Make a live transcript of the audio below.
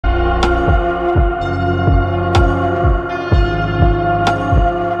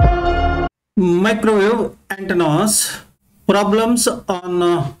Microwave antennas, problems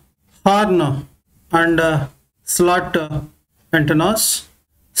on horn and slot antennas,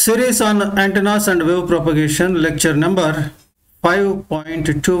 series on antennas and wave propagation, lecture number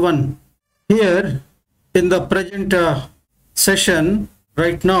 5.21. Here in the present session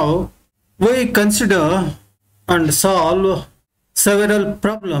right now, we consider and solve several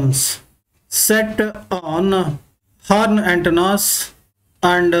problems set on horn antennas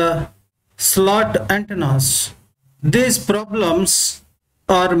and slot antennas. These problems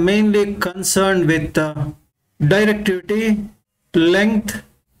are mainly concerned with directivity, length,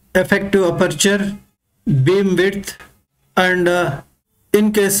 effective aperture, beam width, and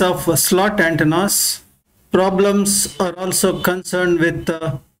in case of slot antennas, problems are also concerned with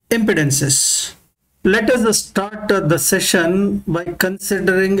impedances. Let us start the session by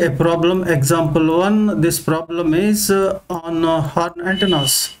considering a problem. Example 1. This problem is on horn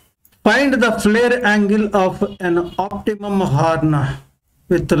antennas. Find the flare angle of an optimum horn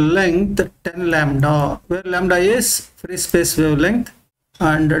with length 10 lambda, where lambda is free space wavelength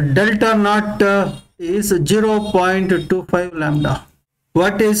and delta naught is 0.25 lambda.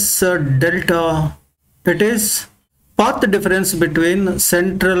 What is delta? It is path difference between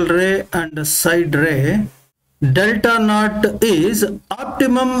central ray and side ray. Delta naught is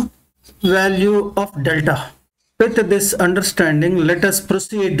optimum value of delta. With this understanding, let us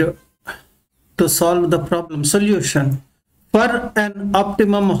proceed to solve the problem. Solution. For an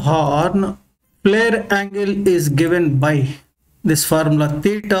optimum horn, flare angle is given by this formula.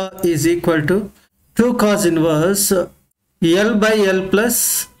 Theta is equal to 2 cos inverse L by L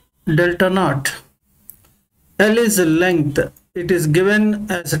plus delta naught. L is length. It is given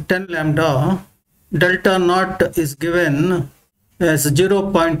as 10 lambda. Delta naught is given as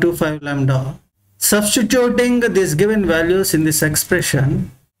 0.25 lambda. Substituting these given values in this expression,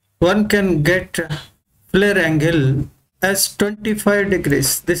 one can get flare angle as 25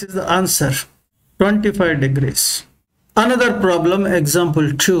 degrees. This is the answer, 25 degrees. Another problem,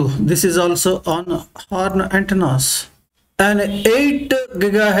 example 2. This is also on horn antennas. An 8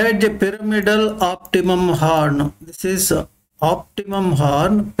 GHz pyramidal optimum horn. This is optimum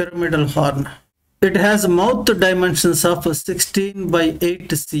horn, pyramidal horn. It has mouth dimensions of 16 by 8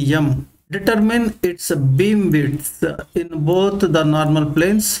 cm. Determine its beam width in both the normal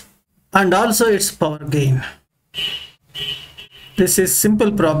planes and also its power gain. This is simple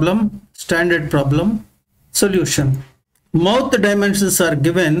problem, standard problem. Solution. Mouth dimensions are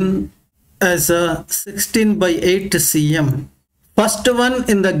given as 16 by 8 cm. First one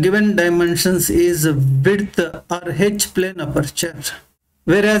in the given dimensions is width or H plane aperture,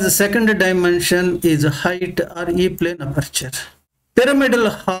 whereas the second dimension is height or E plane aperture. Pyramidal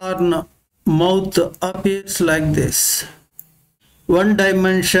horn mouth appears like this. One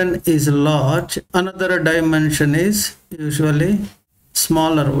dimension is large, another dimension is usually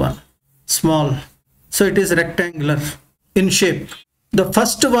smaller one, small. So it is rectangular in shape. The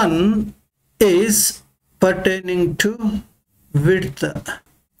first one is pertaining to width,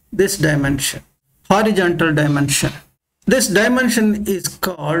 this dimension, horizontal dimension. This dimension is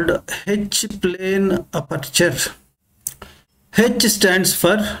called H plane aperture. H stands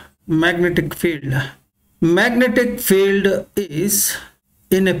for magnetic field. Magnetic field is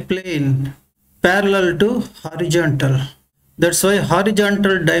in a plane parallel to horizontal. That's why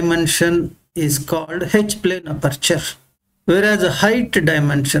horizontal dimension is called H plane aperture. Whereas the height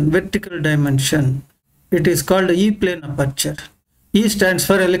dimension, vertical dimension, it is called E plane aperture. E stands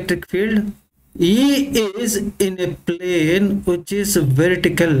for electric field. E is in a plane which is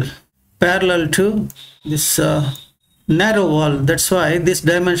vertical, parallel to this narrow wall. That's why this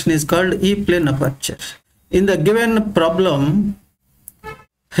dimension is called E plane aperture. In the given problem,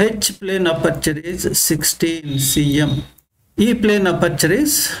 H plane aperture is 16 cm. E plane aperture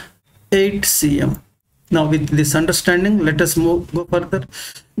is 8 cm. Now with this understanding, let us go further.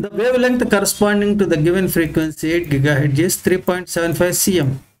 The wavelength corresponding to the given frequency 8 GHz is 3.75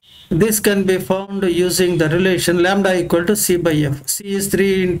 cm. This can be found using the relation lambda equal to C by F. C is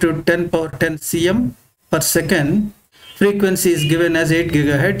 3 into 10 power 10 cm per second. Frequency is given as 8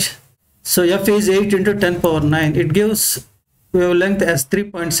 GHz. So F is 8 into 10 power 9. It gives wavelength as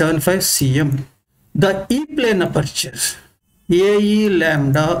 3.75 cm. The E plane aperture, AE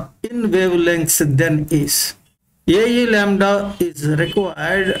lambda in wavelengths then is. AE lambda is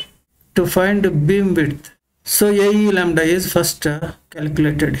required to find beam width. So AE lambda is first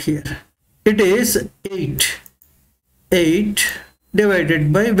calculated here. It is 8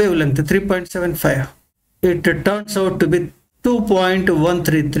 divided by wavelength 3.75. It turns out to be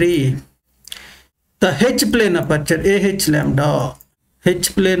 2.133. The H plane aperture, AH lambda,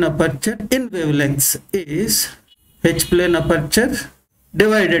 H-plane aperture in wavelengths is H-plane aperture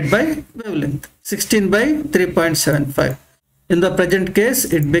divided by wavelength, 16 by 3.75. In the present case,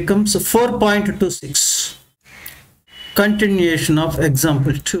 it becomes 4.26. Continuation of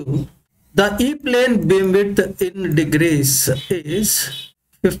example 2. The E-plane beamwidth in degrees is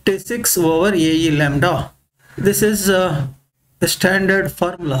 56 over AE lambda. This is a standard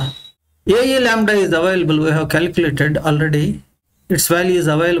formula. AE lambda is available, we have calculated already. Its value is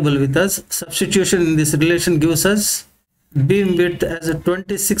available with us. Substitution in this relation gives us beam width as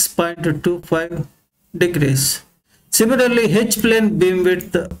 26.25 degrees. Similarly, H-plane beam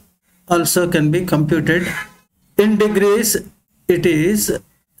width also can be computed. In degrees, it is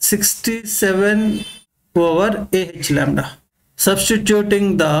 67 over AH lambda.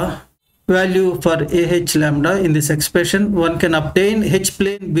 Substituting the value for AH lambda in this expression, one can obtain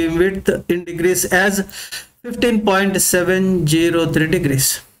H-plane beam width in degrees as 15.703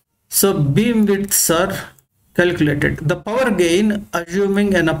 degrees. So beam widths are calculated. The power gain,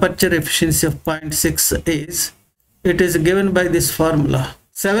 assuming an aperture efficiency of 0.6 is, it is given by this formula.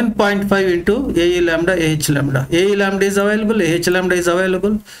 7.5 into AE lambda, AH lambda. AE lambda is available, AH lambda is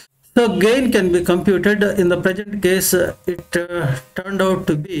available. So gain can be computed. In the present case, it turned out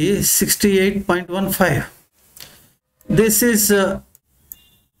to be 68.15. This is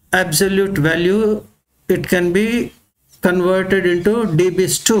absolute value. It can be converted into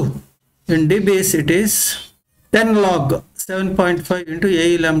dBs too. In dBs, it is 10 log 7.5 into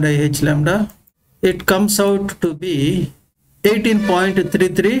AE lambda, AH lambda. It comes out to be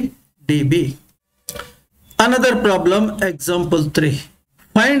 18.33 dB. Another problem, example 3.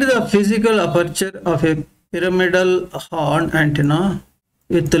 Find the physical aperture of a pyramidal horn antenna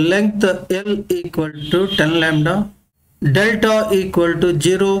with length L equal to 10 lambda, delta equal to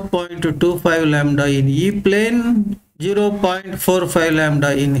 0.25 lambda in E plane, 0.45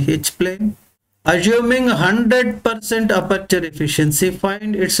 lambda in H plane. Assuming 100% aperture efficiency,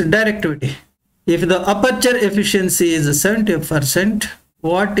 find its directivity. If the aperture efficiency is 70%,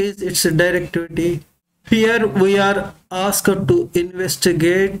 what is its directivity? Here we are asked to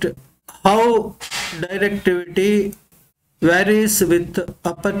investigate how directivity varies with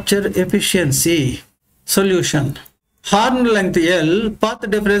aperture efficiency. Solution. Horn length L, path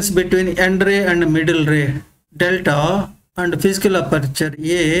difference between end ray and middle ray delta, and physical aperture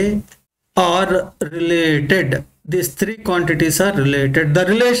A are related. These three quantities are related. The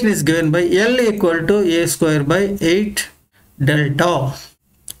relation is given by L equal to A square by 8 delta.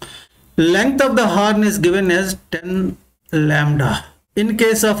 Length of the horn is given as 10 lambda. In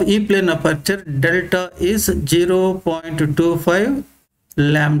case of E-plane aperture, delta is 0.25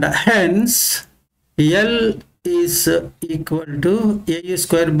 lambda. Hence, L is equal to A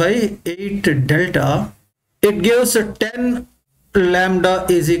square by 8 delta. It gives 10 lambda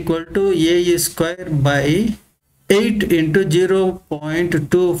is equal to A square by 8 into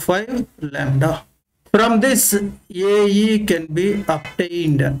 0.25 lambda. From this, AE can be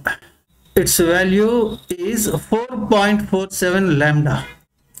obtained. Its value is 4.47 lambda.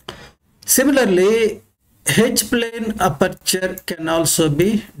 Similarly, H-plane aperture can also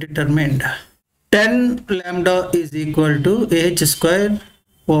be determined. 10 lambda is equal to AH square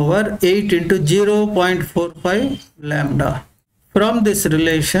over 8 into 0.45 lambda. From this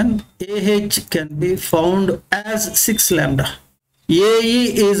relation, AH can be found as 6 lambda.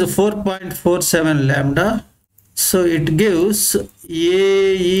 AE is 4.47 lambda. So it gives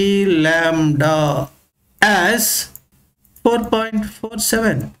AE lambda as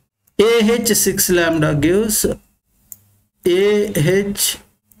 4.47. AH 6 lambda gives AH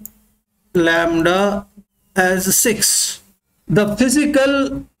lambda as 6. The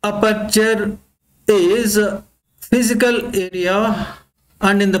physical aperture is physical area,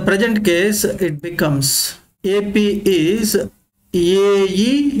 and in the present case it becomes AP is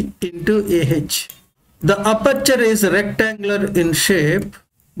AE into AH. The aperture is rectangular in shape,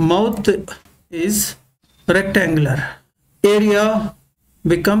 mouth is rectangular. Area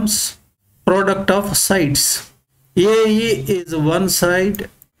becomes product of sides. AE is one side,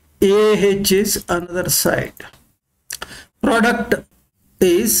 AH is another side. Product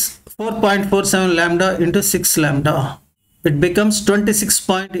is 4.47 lambda into 6 lambda. It becomes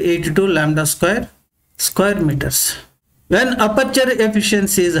 26.82 lambda square meters. When aperture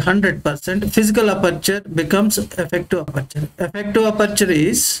efficiency is 100%, physical aperture becomes effective aperture. Effective aperture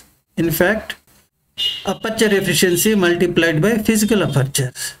is, in fact, aperture efficiency multiplied by physical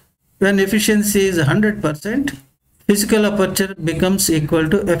aperture. When efficiency is 100%, physical aperture becomes equal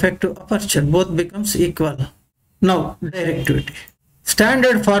to effective aperture. Both becomes equal. Now, directivity.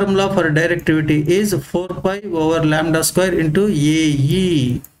 Standard formula for directivity is 4 pi over lambda square into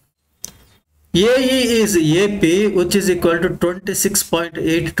AE. AE is AP, which is equal to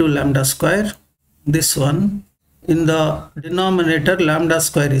 26.82 lambda square. This one. In the denominator, lambda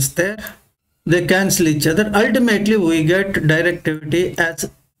square is there. They cancel each other. Ultimately, we get directivity as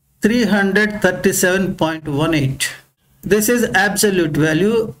 337.18. This is absolute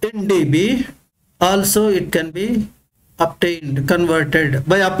value in dB. Also, it can be obtained, converted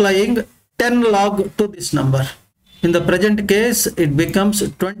by applying 10 log to this number. In the present case, it becomes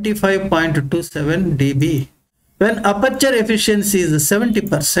 25.27 dB. When aperture efficiency is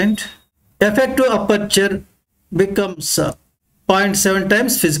 70%, effective aperture becomes 0.7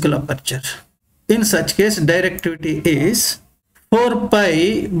 times physical aperture. In such case, directivity is 4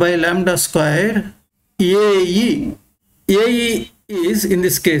 pi by lambda square AE. AE is in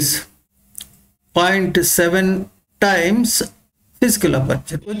this case 0.7 times physical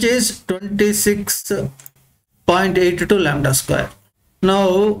aperture, which is 26.82 lambda square.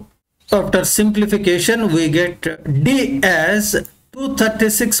 Now, after simplification, we get D as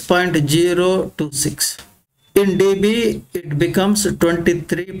 236.026. In dB, it becomes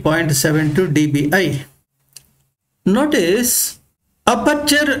 23.72 dBi. Notice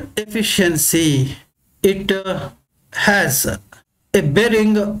aperture efficiency. It has a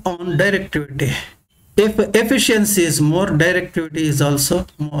bearing on directivity. If efficiency is more, directivity is also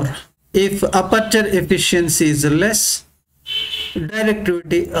more. If aperture efficiency is less,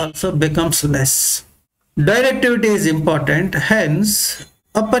 directivity also becomes less. Directivity is important, hence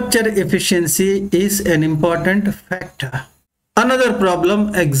aperture efficiency is an important factor. Another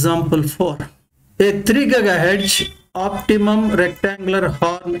problem, example 4. A 3 GHz optimum rectangular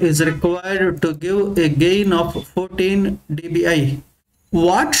horn is required to give a gain of 14 dBi.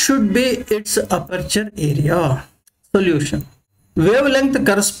 What should be its aperture area? Solution. Wavelength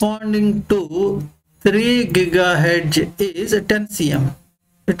corresponding to 3 GHz is 10 cm.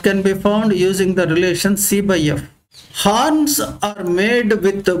 It can be found using the relation C by F. Horns are made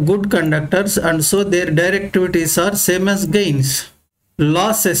with good conductors and so their directivities are same as gains.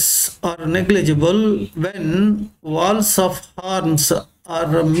 Losses are negligible when walls of horns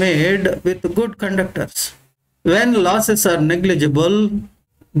are made with good conductors. When losses are negligible,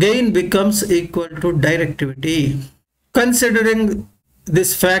 gain becomes equal to directivity. Considering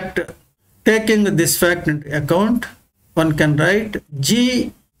this fact, taking this fact into account, one can write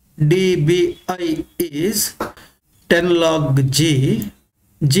G dBi is 10 log G.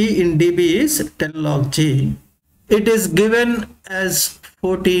 G in dB is 10 log G. It is given as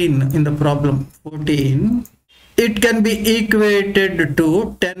 14 in the problem. 14. It can be equated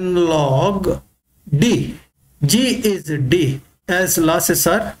to 10 log D. G is D as losses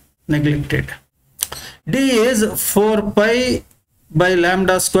are neglected. D is 4 pi by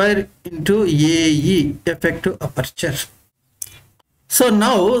lambda square into AE, effective aperture. So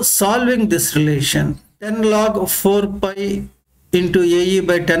now solving this relation, 10 log 4 pi into AE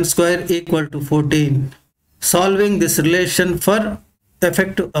by 10 square equal to 14. Solving this relation for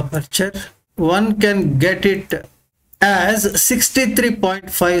effective aperture, one can get it as 63.5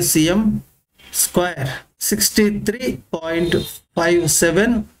 cm square,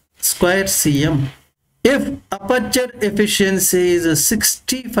 63.57 square cm. If aperture efficiency is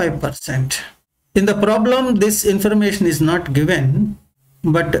 65%, in the problem this information is not given,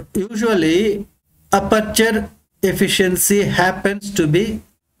 but usually aperture efficiency happens to be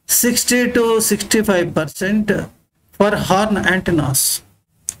 60 to 65% for horn antennas.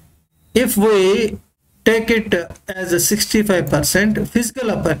 If we take it as a 65%, physical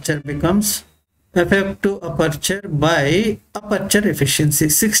aperture becomes effective aperture by aperture efficiency,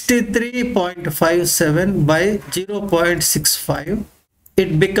 63.57 by 0.65.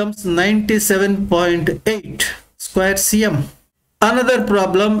 It becomes 97.8 square cm. Another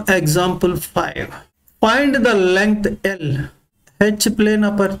problem, example 5. Find the length L, H-plane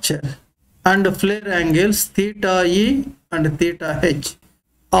aperture and flare angles theta E and theta H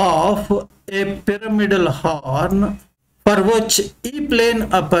of a pyramidal horn for which E-plane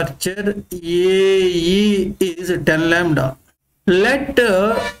aperture AE is 10 lambda. Let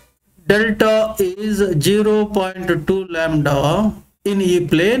delta is 0.2 lambda in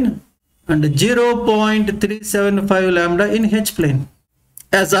E-plane and 0.375 lambda in H-plane.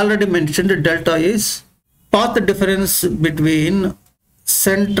 As already mentioned, delta is path difference between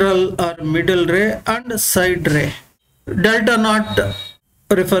central or middle ray and side ray. Delta naught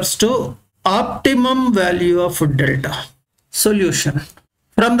refers to optimum value of delta. Solution.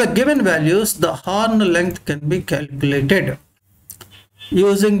 From the given values, the horn length can be calculated.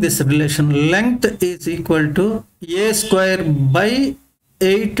 using this relation, length is equal to a square by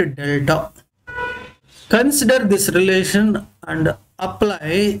 8 delta. Consider this relation and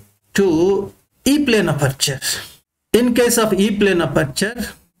apply to E-plane aperture. In case of E-plane aperture,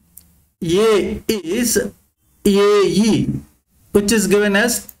 A is AE, which is given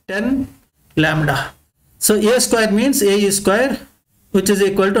as 10 lambda. So A square means AE square, which is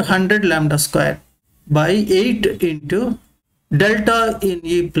equal to 100 lambda square by 8 into delta in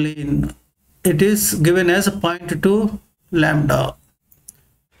E-plane. It is given as 0.2 lambda.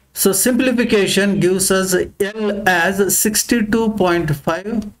 So simplification gives us L as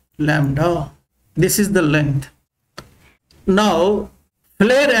 62.5 lambda. This is the length. Now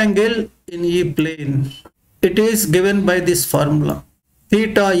flare angle in E-plane, it is given by this formula.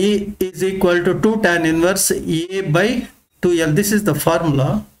 Theta E is equal to 2 tan inverse A by 2L. This is the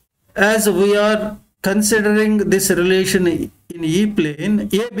formula. As we are considering this relation in E-plane,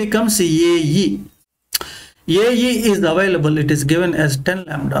 A becomes AE. AE is available, it is given as 10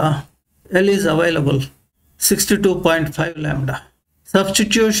 lambda. L is available 62.5 lambda.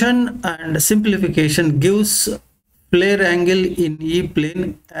 Substitution and simplification gives flare angle in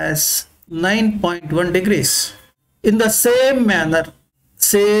E-plane as 9.1 degrees. In the same manner,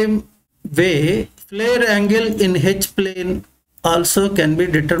 same way, flare angle in H-plane also can be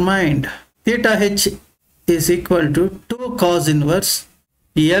determined. Theta H is equal to 2 cos inverse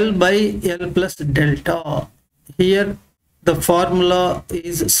L by L plus delta. Here the formula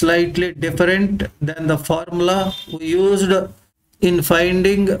is slightly different than the formula we used in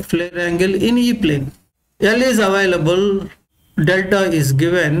finding flare angle in E-plane. L is available, delta is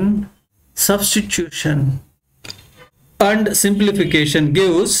given. Substitution and simplification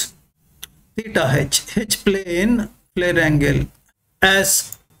gives theta H, H-plane flare angle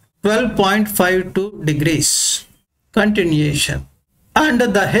as 12.52 degrees. Continuation. And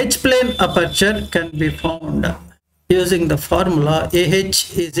the H-plane aperture can be found using the formula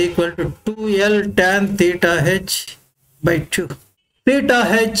AH is equal to 2L tan theta H by 2.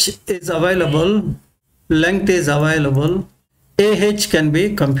 Theta H is available, length is available, AH can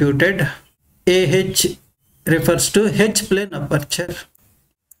be computed. AH refers to H-plane aperture.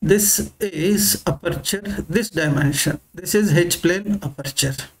 This is aperture, this dimension. This is H-plane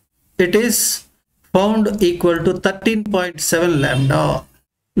aperture. It is found equal to 13.7 lambda.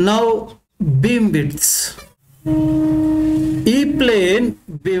 Now beam widths. E-plane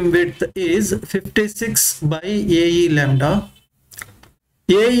beam width is 56 by AE lambda.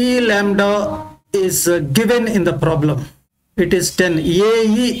 AE lambda is given in the problem. It is 10.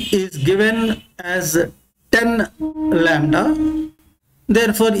 AE is given as 10 lambda.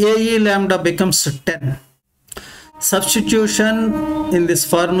 Therefore, AE lambda becomes 10. Substitution in this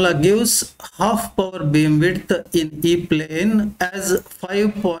formula gives half power beam width in E-plane as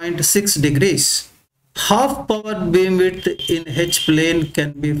 5.6 degrees. Half power beam width in H-plane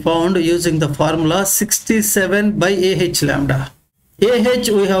can be found using the formula 67 by AH lambda. AH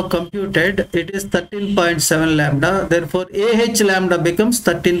we have computed, it is 13.7 lambda. Therefore, AH lambda becomes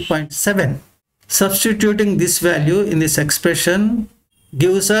 13.7. Substituting this value in this expression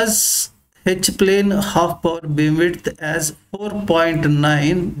gives us H-plane half power beam width as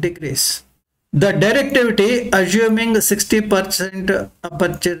 4.9 degrees. The directivity, assuming 60%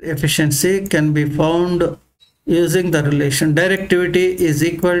 aperture efficiency, can be found using the relation. Directivity is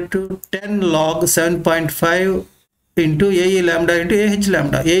equal to 10 log 7.5 into AE lambda into AH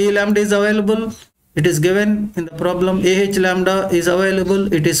lambda. AE lambda is available, it is given in the problem. AH lambda is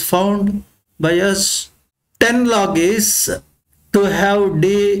available, it is found by us. 10 log is to have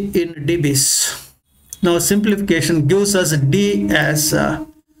D in dBs. Now simplification gives us D as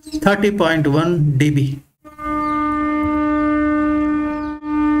 30.1 dB.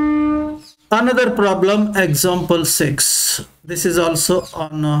 Another problem, example 6. This is also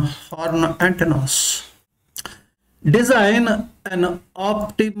on horn antennas. Design an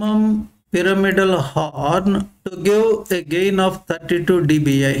optimum pyramidal horn to give a gain of 32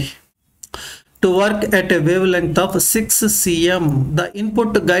 dBi. To work at a wavelength of 6 cm, the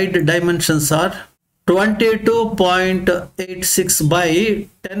input guide dimensions are 22.86 by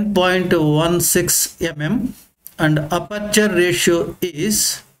 10.16 mm and aperture ratio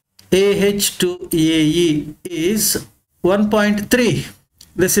is AH to AE is 1.3.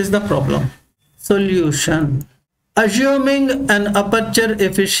 This is the problem. Solution. Assuming an aperture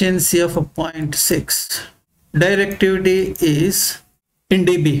efficiency of 0.6, directivity is in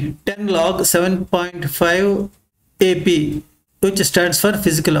dB 10 log 7.5 AP, which stands for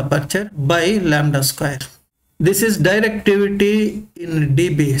physical aperture, by lambda square. This is directivity in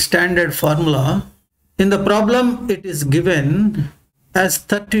dB, standard formula. In the problem it is given as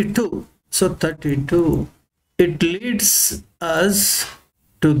 32. So 32. It leads us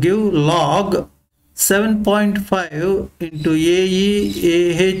to give log 7.5 into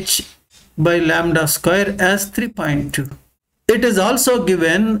AE by lambda square as 3.2. It is also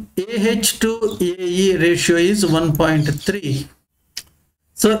given AH to AE ratio is 1.3.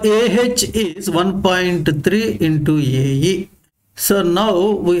 So AH is 1.3 into AE. So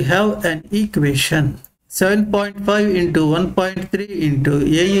now we have an equation. 7.5 into 1.3 into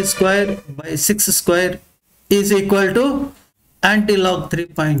AE square by 6 square is equal to antilog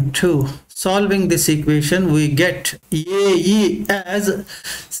 3.2. Solving this equation, we get AE as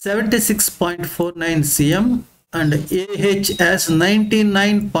 76.49 cm and AH as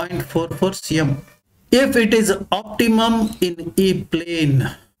 99.44 cm. If it is optimum in E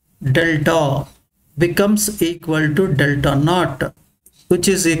plane, delta becomes equal to delta naught, which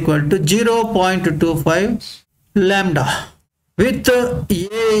is equal to 0.25 lambda. With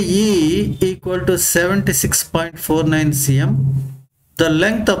AE equal to 76.49 cm, the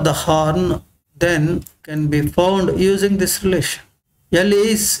length of the horn then can be found using this relation. L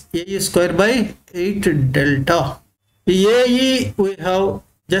is AE square by 8 delta. AE we have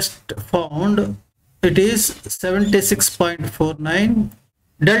just found, it is 76.49.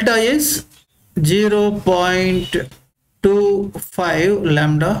 Delta is 0.25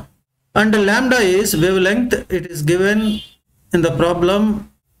 lambda, and lambda is wavelength. It is given in the problem,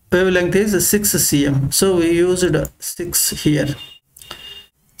 wavelength is 6 cm. So we used 6 here.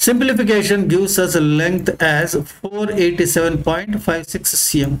 Simplification gives us a length as 487.56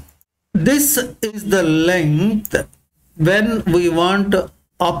 cm. This is the length when we want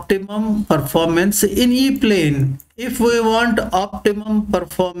optimum performance in E plane. If we want optimum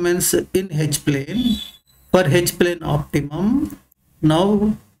performance in H plane, for H plane optimum,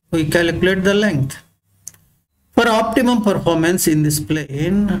 now we calculate the length. For optimum performance in this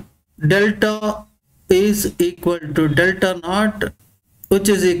plane, delta is equal to delta naught, which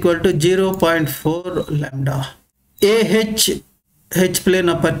is equal to 0.4 lambda. H plane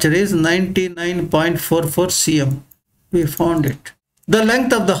aperture is 99.44 cm. We found it. The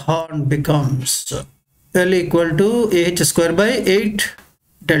length of the horn becomes L equal to AH square by 8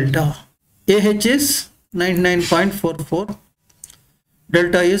 delta. AH is 99.44.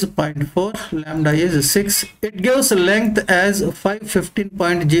 Delta is 0.4, lambda is 6. It gives length as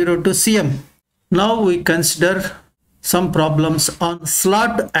 515.02 cm. Now we consider some problems on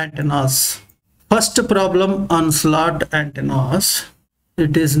slot antennas. First problem on slot antennas,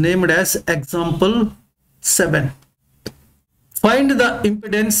 it is named as example 7. Find the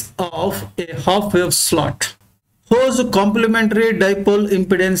impedance of a half wave slot whose complementary dipole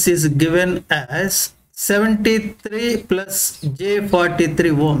impedance is given as 73 plus J43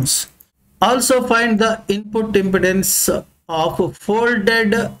 ohms. Also find the input impedance of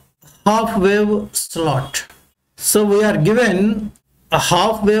folded half wave slot. So we are given a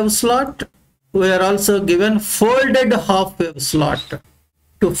half wave slot. We are also given folded half wave slot.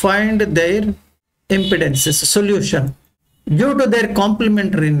 To find their impedances, solution. Due to their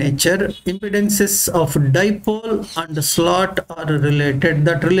complementary nature, impedances of dipole and slot are related.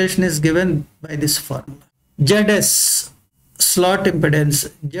 That relation is given by this formula. ZS slot impedance,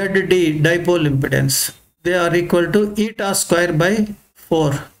 ZD dipole impedance, they are equal to eta square by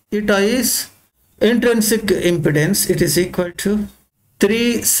 4. Eta is intrinsic impedance. It is equal to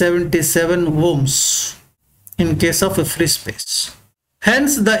 377 ohms in case of a free space.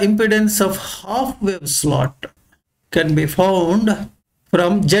 Hence, the impedance of half wave slot can be found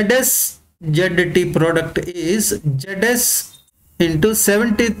from ZS ZT product is ZS into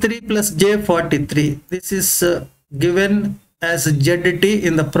 73 plus J43. This is given as ZT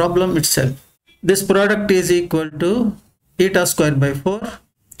in the problem itself. This product is equal to eta square by 4,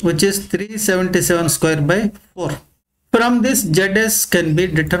 which is 377 square by 4. From this, ZS can be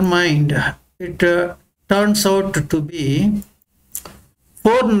determined. It turns out to be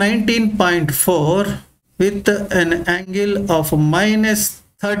 419.4 with an angle of minus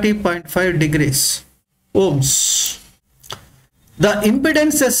 30.5 degrees ohms. The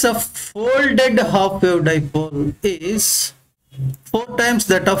impedances of folded half wave dipole is 4 times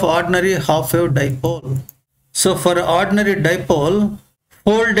that of ordinary half wave dipole. So for ordinary dipole,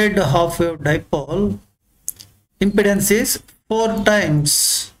 folded half wave dipole, impedance is 4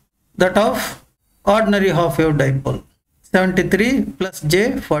 times that of ordinary half wave dipole, 73 plus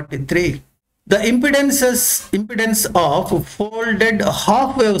J43. The impedance of folded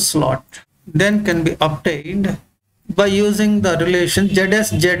half wave slot then can be obtained by using the relation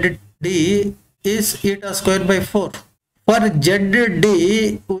ZS ZD is eta square by 4. For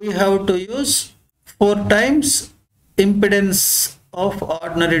ZD, we have to use 4 times impedance of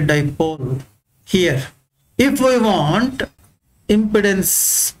ordinary dipole here. If we want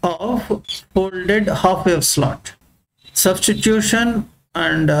impedance of folded half wave slot, substitution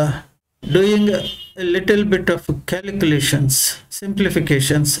and doing a little bit of calculations,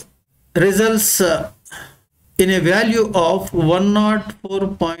 simplifications, results in a value of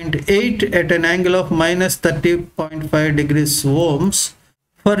 104.8 at an angle of minus 30.5 degrees ohms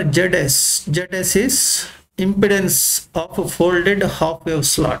for ZS. ZS is impedance of folded half wave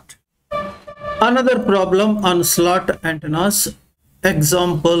slot. Another problem on slot antennas,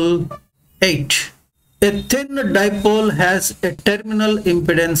 example 8. A thin dipole has a terminal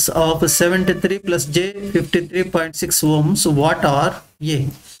impedance of 73 plus j 53.6 ohms. What are A,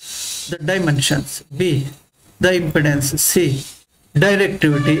 the dimensions, B, the impedance, C,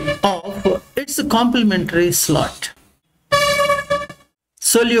 directivity of its complementary slot?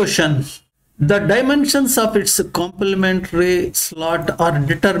 Solution. The dimensions of its complementary slot are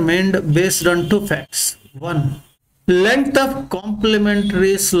determined based on two facts. 1. Length of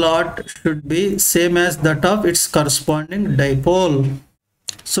complementary slot should be same as that of its corresponding dipole.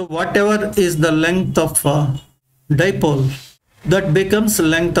 So whatever is the length of dipole, that becomes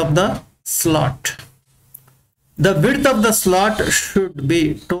length of the slot. The width of the slot should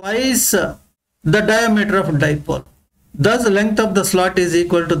be twice the diameter of dipole. Thus, the length of the slot is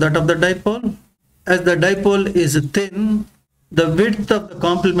equal to that of the dipole. As the dipole is thin, the width of the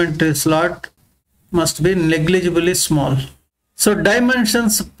complementary slot must be negligibly small. So,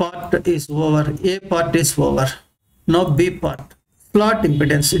 dimensions part is over, A part is over. Now, B part. Slot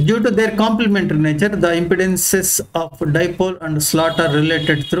impedance. Due to their complementary nature, the impedances of dipole and slot are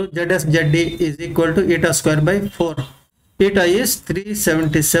related through ZS ZD is equal to eta square by 4. Eta is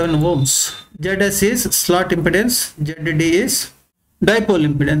 377 ohms. ZS is slot impedance, ZD is dipole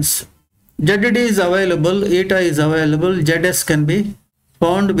impedance. ZD is available, eta is available, ZS can be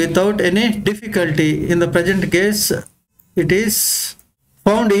found without any difficulty. In the present case, it is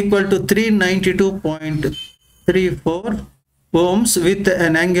found equal to 392.34 ohms with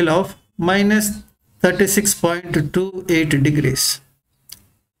an angle of minus 36.28 degrees.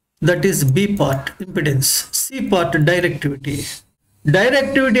 That is B part, impedance. C part, directivity.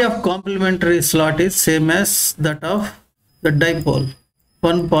 Directivity of complementary slot is same as that of the dipole,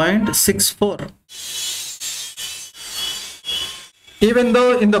 1.64. Even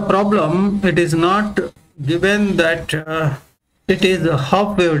though in the problem it is not given that it is a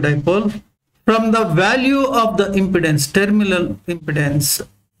half wave dipole, from the value of the impedance, terminal impedance,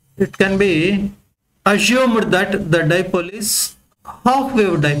 it can be assumed that the dipole is half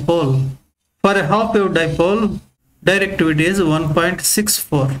wave dipole. For a half wave dipole, directivity is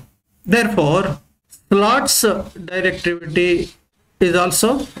 1.64. Therefore, slot's directivity is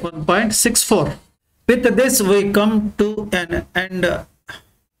also 1.64. With this, we come to an end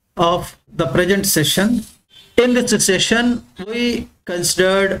of the present session. In this session, we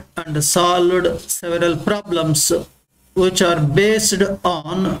considered and solved several problems which are based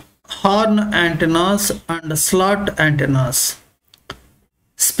on horn antennas and slot antennas.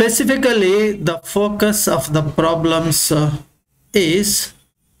 Specifically, the focus of the problems is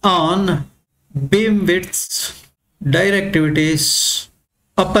on beam widths, directivities,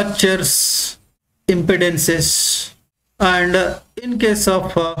 apertures, impedances, and in case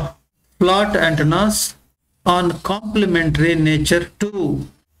of slot antennas, on complementary nature too.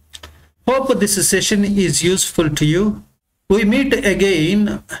 Hope this session is useful to you. We meet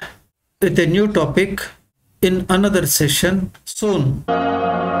again with a new topic in another session soon.